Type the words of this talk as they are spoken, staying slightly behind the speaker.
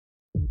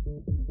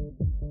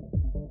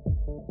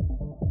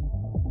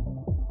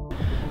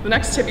The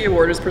next Tibby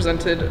Award is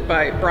presented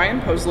by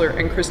Brian Posler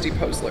and Christy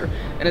Posler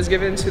and is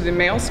given to the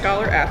male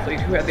scholar athlete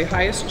who had the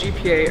highest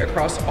GPA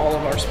across all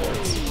of our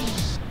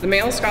sports. The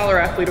Male Scholar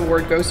Athlete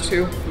Award goes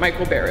to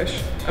Michael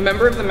Barish, a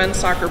member of the men's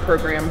soccer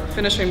program,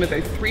 finishing with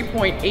a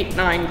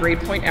 3.89 grade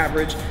point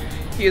average.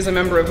 He is a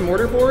member of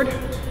Mortarboard,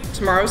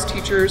 Tomorrow's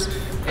Teachers,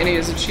 and he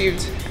has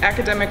achieved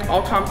academic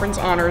all-conference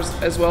honors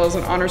as well as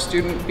an honor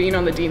student being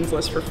on the Dean's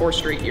List for 4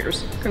 straight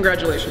years.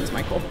 Congratulations,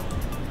 Michael.